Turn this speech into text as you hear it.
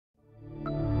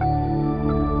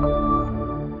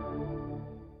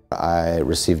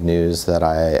received news that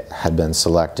I had been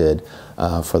selected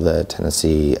for the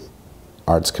Tennessee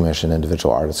Arts Commission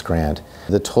Individual Artist Grant.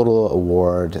 The total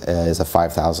award is a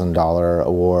 $5,000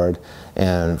 award,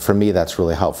 and for me that's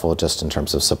really helpful just in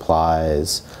terms of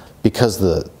supplies. Because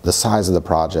the size of the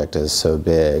project is so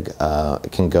big,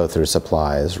 it can go through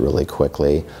supplies really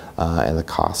quickly, and the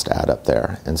costs add up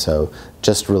there. And so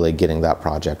just really getting that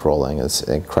project rolling is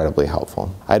incredibly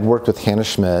helpful. I'd worked with Hannah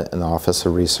Schmidt in the Office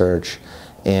of Research,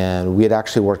 and we had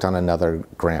actually worked on another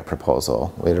grant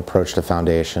proposal. We had approached a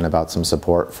foundation about some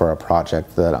support for a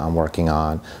project that I'm working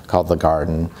on called The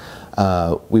Garden.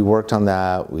 We worked on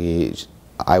that.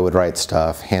 I would write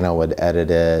stuff, Hannah would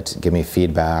edit it, give me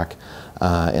feedback,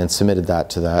 and submitted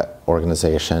that to that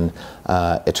organization.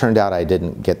 It turned out I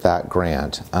didn't get that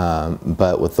grant,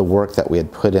 but with the work that we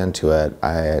had put into it,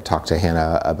 I talked to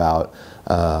Hannah about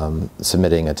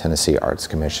submitting a Tennessee Arts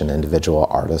Commission Individual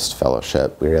Artist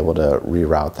Fellowship. We were able to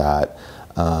reroute that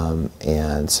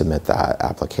and submit that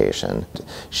application.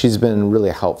 She's been really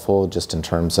helpful just in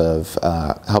terms of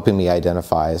helping me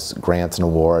identify grants and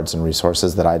awards and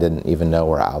resources that I didn't even know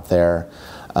were out there,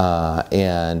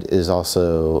 and is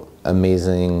also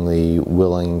amazingly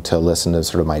willing to listen to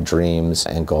sort of my dreams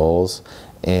and goals.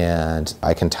 And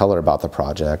I can tell her about the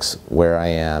projects, where I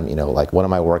am, you know, like what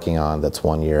am I working on that's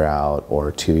 1 year out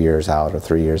or 2 years out or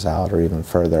 3 years out or even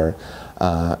further.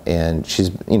 And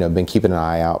she's, you know, been keeping an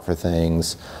eye out for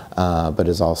things, but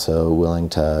is also willing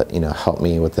to, you know, help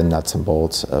me with the nuts and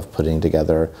bolts of putting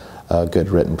together a good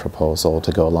written proposal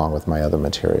to go along with my other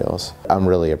materials. I'm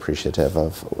really appreciative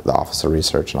of the Office of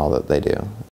Research and all that they do.